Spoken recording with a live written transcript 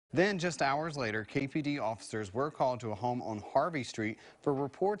Then, just hours later, KPD officers were called to a home on Harvey Street for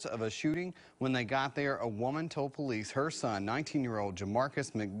reports of a shooting. When they got there, a woman told police her son, 19-year-old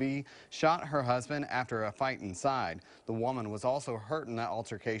Jamarcus McBee, shot her husband after a fight inside. The woman was also hurt in that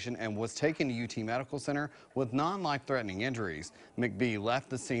altercation and was taken to UT Medical Center with non-life-threatening injuries. McBee left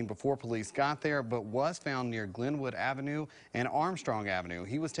the scene before police got there, but was found near Glenwood Avenue and Armstrong Avenue.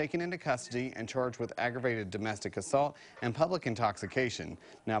 He was taken into custody and charged with aggravated domestic assault and public intoxication.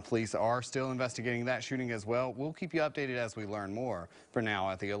 Now, police are still investigating that shooting as well. We'll keep you updated as we learn more. For now,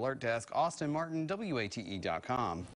 at the Alert Desk, Austin Martin, WATE.com.